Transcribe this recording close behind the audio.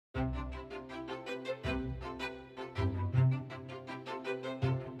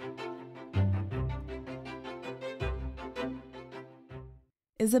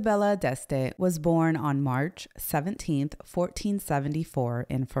Isabella D'Esta was born on March 17, 1474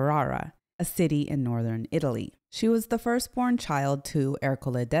 in Ferrara, a city in northern Italy. She was the firstborn child to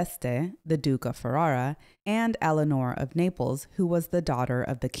Ercole d'Este, the Duke of Ferrara, and Eleanor of Naples, who was the daughter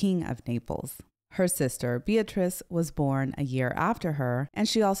of the King of Naples. Her sister Beatrice was born a year after her, and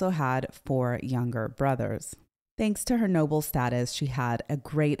she also had 4 younger brothers. Thanks to her noble status, she had a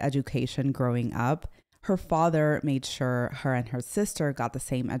great education growing up. Her father made sure her and her sister got the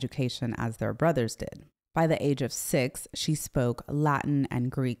same education as their brothers did. By the age of 6, she spoke Latin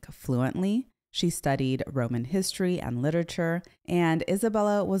and Greek fluently. She studied Roman history and literature, and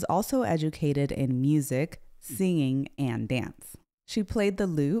Isabella was also educated in music, singing, and dance. She played the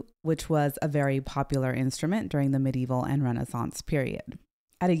lute, which was a very popular instrument during the medieval and Renaissance period.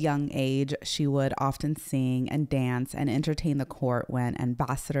 At a young age, she would often sing and dance and entertain the court when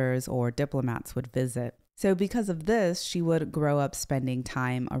ambassadors or diplomats would visit. So because of this, she would grow up spending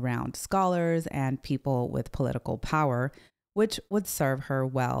time around scholars and people with political power, which would serve her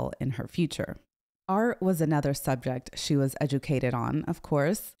well in her future. Art was another subject she was educated on, of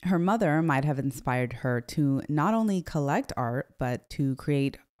course. Her mother might have inspired her to not only collect art, but to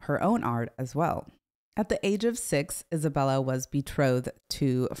create her own art as well. At the age of 6, Isabella was betrothed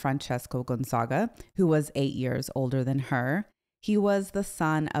to Francesco Gonzaga, who was 8 years older than her. He was the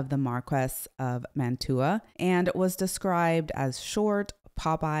son of the Marquess of Mantua and was described as short,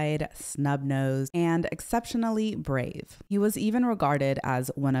 pop-eyed, snub-nosed, and exceptionally brave. He was even regarded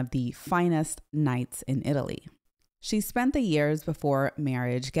as one of the finest knights in Italy. She spent the years before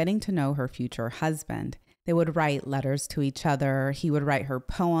marriage getting to know her future husband. They would write letters to each other. He would write her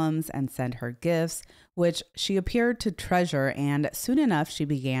poems and send her gifts, which she appeared to treasure, and soon enough she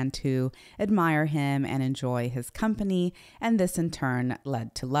began to admire him and enjoy his company, and this in turn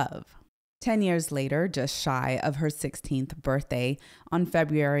led to love. 10 years later, just shy of her 16th birthday, on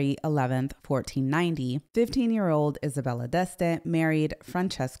February 11th, 1490, 15-year-old Isabella D'Esta married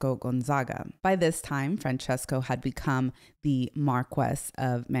Francesco Gonzaga. By this time, Francesco had become the Marquess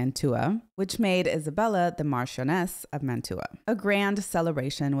of Mantua, which made Isabella the Marchioness of Mantua. A grand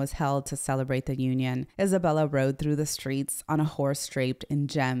celebration was held to celebrate the union. Isabella rode through the streets on a horse draped in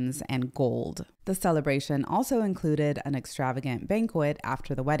gems and gold. The celebration also included an extravagant banquet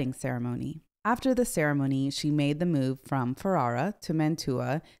after the wedding ceremony. After the ceremony, she made the move from Ferrara to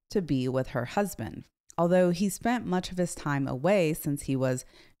Mantua to be with her husband, although he spent much of his time away since he was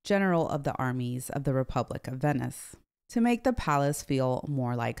general of the armies of the Republic of Venice. To make the palace feel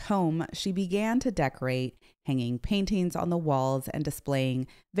more like home, she began to decorate, hanging paintings on the walls and displaying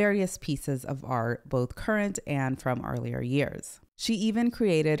various pieces of art, both current and from earlier years. She even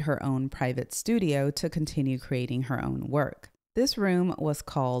created her own private studio to continue creating her own work. This room was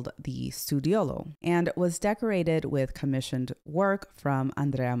called the Studiolo and was decorated with commissioned work from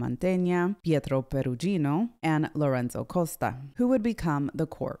Andrea Mantegna, Pietro Perugino, and Lorenzo Costa, who would become the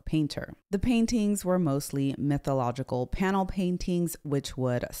court painter. The paintings were mostly mythological panel paintings, which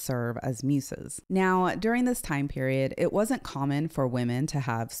would serve as muses. Now, during this time period, it wasn't common for women to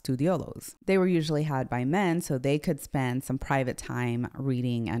have studiolos. They were usually had by men so they could spend some private time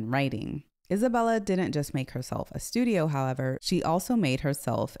reading and writing. Isabella didn't just make herself a studio, however, she also made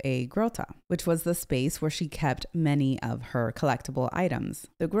herself a grotta, which was the space where she kept many of her collectible items.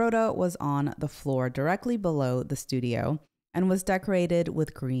 The grotta was on the floor directly below the studio and was decorated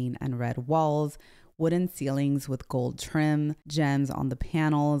with green and red walls, wooden ceilings with gold trim, gems on the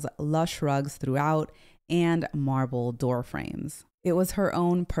panels, lush rugs throughout, and marble door frames. It was her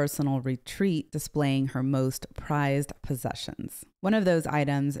own personal retreat, displaying her most prized possessions. One of those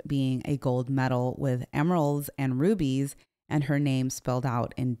items being a gold medal with emeralds and rubies and her name spelled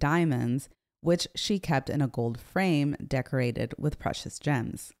out in diamonds, which she kept in a gold frame decorated with precious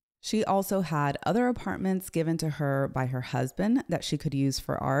gems. She also had other apartments given to her by her husband that she could use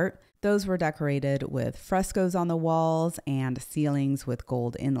for art. Those were decorated with frescoes on the walls and ceilings with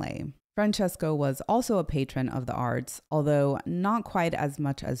gold inlay. Francesco was also a patron of the arts, although not quite as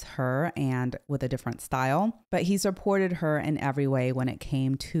much as her and with a different style, but he supported her in every way when it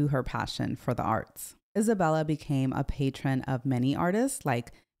came to her passion for the arts. Isabella became a patron of many artists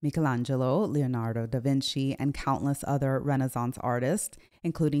like Michelangelo, Leonardo da Vinci, and countless other Renaissance artists,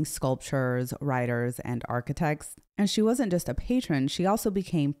 including sculptors, writers, and architects. And she wasn't just a patron, she also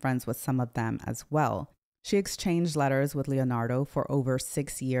became friends with some of them as well. She exchanged letters with Leonardo for over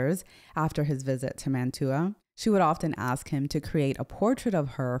 6 years after his visit to Mantua. She would often ask him to create a portrait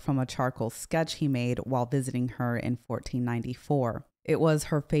of her from a charcoal sketch he made while visiting her in 1494. It was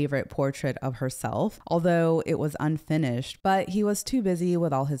her favorite portrait of herself, although it was unfinished, but he was too busy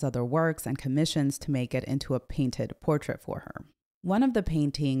with all his other works and commissions to make it into a painted portrait for her. One of the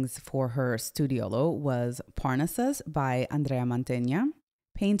paintings for her studiolo was Parnassus by Andrea Mantegna.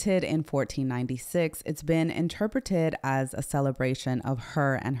 Painted in 1496, it's been interpreted as a celebration of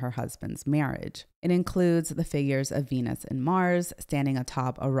her and her husband's marriage. It includes the figures of Venus and Mars standing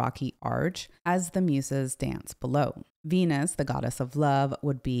atop a rocky arch as the muses dance below. Venus, the goddess of love,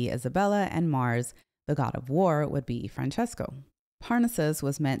 would be Isabella, and Mars, the god of war, would be Francesco. Parnassus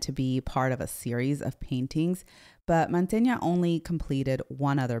was meant to be part of a series of paintings, but Mantegna only completed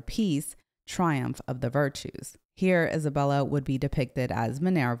one other piece, Triumph of the Virtues. Here, Isabella would be depicted as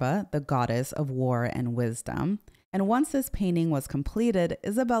Minerva, the goddess of war and wisdom. And once this painting was completed,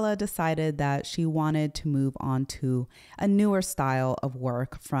 Isabella decided that she wanted to move on to a newer style of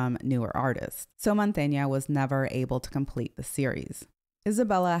work from newer artists. So Mantegna was never able to complete the series.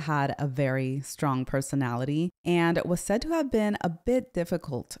 Isabella had a very strong personality and was said to have been a bit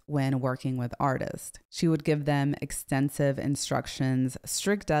difficult when working with artists. She would give them extensive instructions,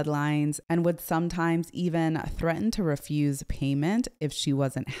 strict deadlines, and would sometimes even threaten to refuse payment if she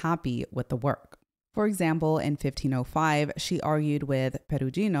wasn't happy with the work. For example, in 1505, she argued with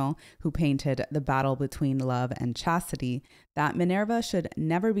Perugino, who painted The Battle Between Love and Chastity, that Minerva should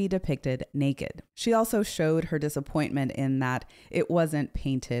never be depicted naked. She also showed her disappointment in that it wasn't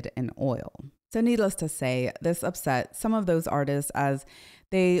painted in oil. So needless to say, this upset some of those artists as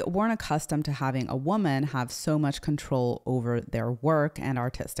they weren't accustomed to having a woman have so much control over their work and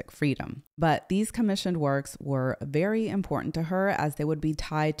artistic freedom. But these commissioned works were very important to her as they would be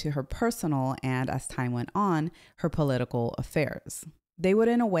tied to her personal and, as time went on, her political affairs. They would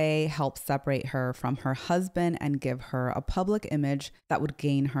in a way help separate her from her husband and give her a public image that would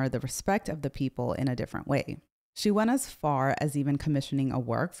gain her the respect of the people in a different way. She went as far as even commissioning a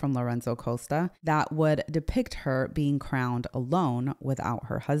work from Lorenzo Costa that would depict her being crowned alone without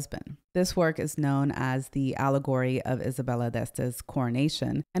her husband. This work is known as the allegory of Isabella D'Esta's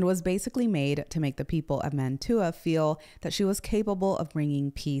coronation and was basically made to make the people of Mantua feel that she was capable of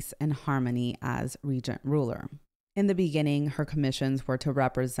bringing peace and harmony as regent ruler. In the beginning, her commissions were to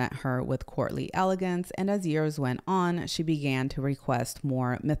represent her with courtly elegance, and as years went on, she began to request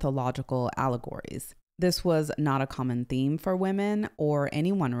more mythological allegories. This was not a common theme for women or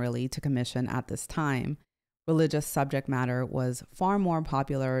anyone really to commission at this time. Religious subject matter was far more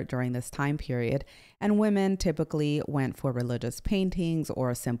popular during this time period, and women typically went for religious paintings or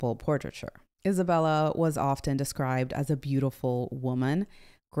a simple portraiture. Isabella was often described as a beautiful woman,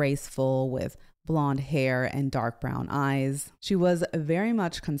 graceful with blonde hair and dark brown eyes. She was very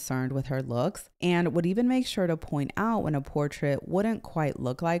much concerned with her looks and would even make sure to point out when a portrait wouldn't quite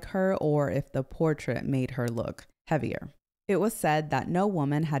look like her or if the portrait made her look heavier. It was said that no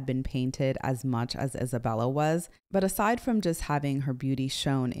woman had been painted as much as Isabella was, but aside from just having her beauty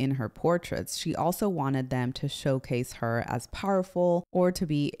shown in her portraits, she also wanted them to showcase her as powerful or to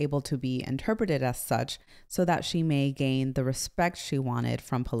be able to be interpreted as such so that she may gain the respect she wanted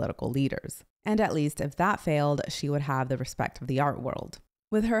from political leaders. And at least if that failed, she would have the respect of the art world.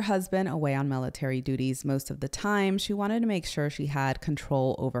 With her husband away on military duties most of the time, she wanted to make sure she had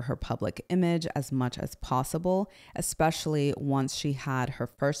control over her public image as much as possible, especially once she had her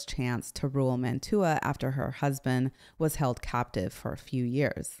first chance to rule Mantua after her husband was held captive for a few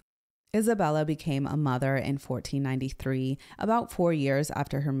years. Isabella became a mother in 1493, about 4 years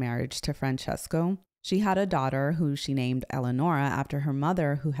after her marriage to Francesco. She had a daughter who she named Eleonora after her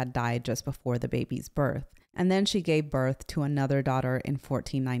mother who had died just before the baby's birth. And then she gave birth to another daughter in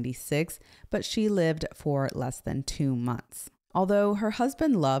 1496, but she lived for less than 2 months. Although her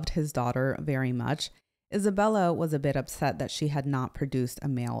husband loved his daughter very much, Isabella was a bit upset that she had not produced a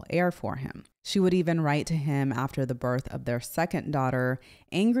male heir for him. She would even write to him after the birth of their second daughter,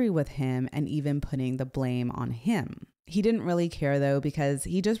 angry with him and even putting the blame on him. He didn't really care though, because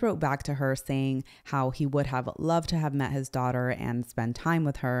he just wrote back to her saying how he would have loved to have met his daughter and spend time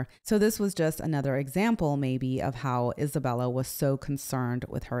with her. So this was just another example maybe of how Isabella was so concerned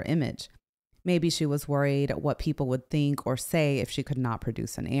with her image. Maybe she was worried what people would think or say if she could not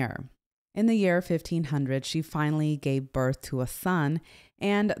produce an heir. In the year 1500, she finally gave birth to a son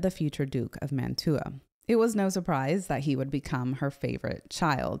and the future Duke of Mantua. It was no surprise that he would become her favorite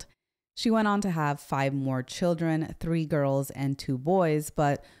child. She went on to have 5 more children, 3 girls and 2 boys,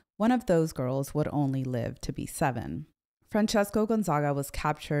 but one of those girls would only live to be 7. Francesco Gonzaga was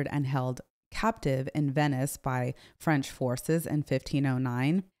captured and held captive in Venice by French forces in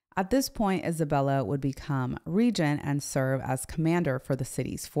 1509. At this point, Isabella would become regent and serve as commander for the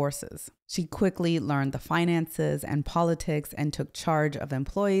city's forces. She quickly learned the finances and politics and took charge of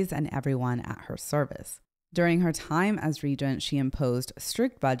employees and everyone at her service. During her time as regent, she imposed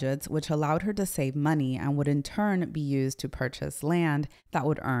strict budgets, which allowed her to save money and would in turn be used to purchase land that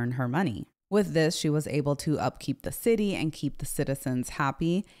would earn her money. With this, she was able to upkeep the city and keep the citizens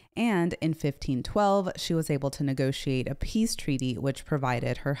happy, and in 1512, she was able to negotiate a peace treaty which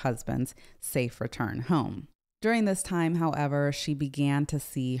provided her husband's safe return home. During this time, however, she began to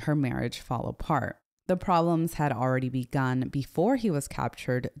see her marriage fall apart. The problems had already begun before he was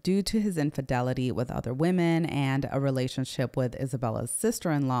captured due to his infidelity with other women and a relationship with Isabella's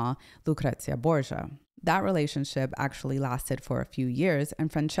sister-in-law, Lucrezia Borgia. That relationship actually lasted for a few years,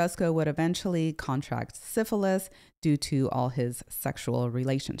 and Francesco would eventually contract syphilis due to all his sexual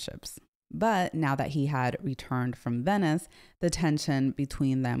relationships. But now that he had returned from Venice, the tension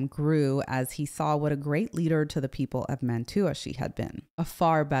between them grew as he saw what a great leader to the people of Mantua she had been, a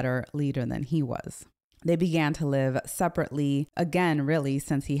far better leader than he was. They began to live separately, again, really,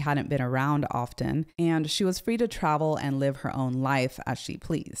 since he hadn't been around often, and she was free to travel and live her own life as she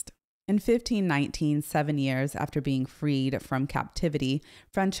pleased. In 1519, 7 years after being freed from captivity,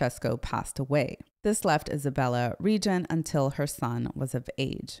 Francesco passed away. This left Isabella regent until her son was of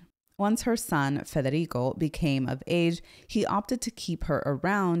age. Once her son, Federico, became of age, he opted to keep her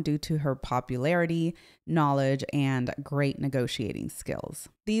around due to her popularity, knowledge, and great negotiating skills.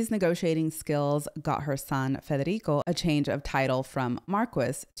 These negotiating skills got her son, Federico, a change of title from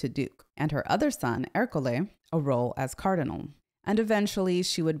Marquis to Duke, and her other son, Ercole, a role as cardinal. And eventually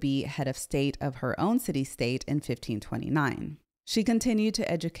she would be head of state of her own city-state in 1529. She continued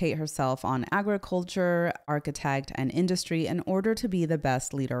to educate herself on agriculture, architect, and industry in order to be the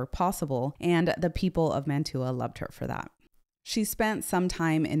best leader possible, and the people of Mantua loved her for that. She spent some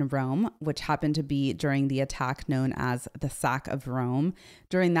time in Rome, which happened to be during the attack known as the Sack of Rome.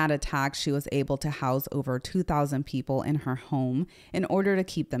 During that attack, she was able to house over 2,000 people in her home in order to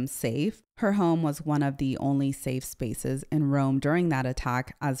keep them safe. Her home was one of the only safe spaces in Rome during that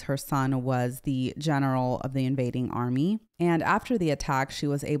attack, as her son was the general of the invading army. And after the attack, she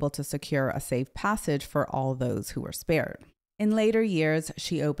was able to secure a safe passage for all those who were spared. In later years,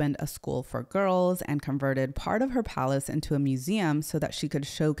 she opened a school for girls and converted part of her palace into a museum so that she could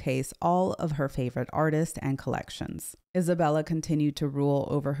showcase all of her favorite artists and collections. Isabella continued to rule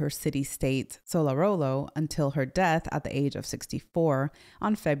over her city-state, Solaruolo, until her death at the age of 64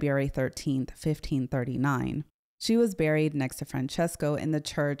 on February 13, 1539. She was buried next to Francesco in the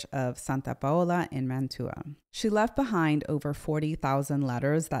church of Santa Paola in Mantua. She left behind over 40,000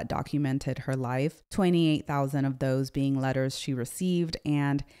 letters that documented her life, 28,000 of those being letters she received,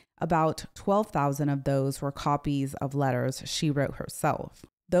 and about 12,000 of those were copies of letters she wrote herself.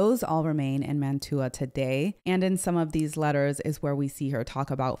 Those all remain in Mantua today, and in some of these letters is where we see her talk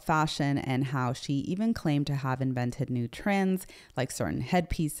about fashion and how she even claimed to have invented new trends like certain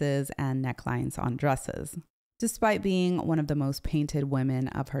headpieces and necklines on dresses. Despite being one of the most painted women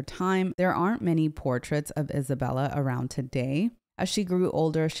of her time, there aren't many portraits of Isabella around today. As she grew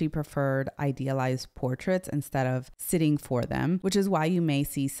older, she preferred idealized portraits instead of sitting for them, which is why you may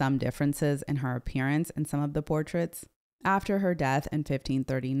see some differences in her appearance in some of the portraits. After her death in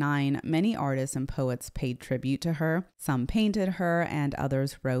 1539, many artists and poets paid tribute to her. Some painted her and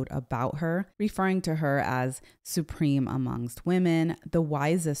others wrote about her, referring to her as supreme amongst women, the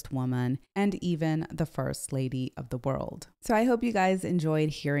wisest woman, and even the first lady of the world. So I hope you guys enjoyed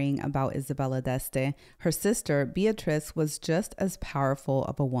hearing about Isabella D'Esta. Her sister, Beatrice, was just as powerful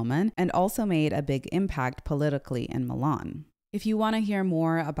of a woman and also made a big impact politically in Milan. If you want to hear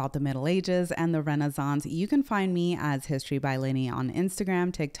more about the Middle Ages and the Renaissance, you can find me as History by Lynny on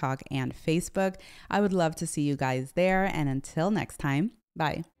Instagram, TikTok, and Facebook. I would love to see you guys there. And until next time,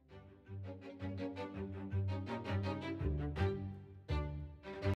 bye.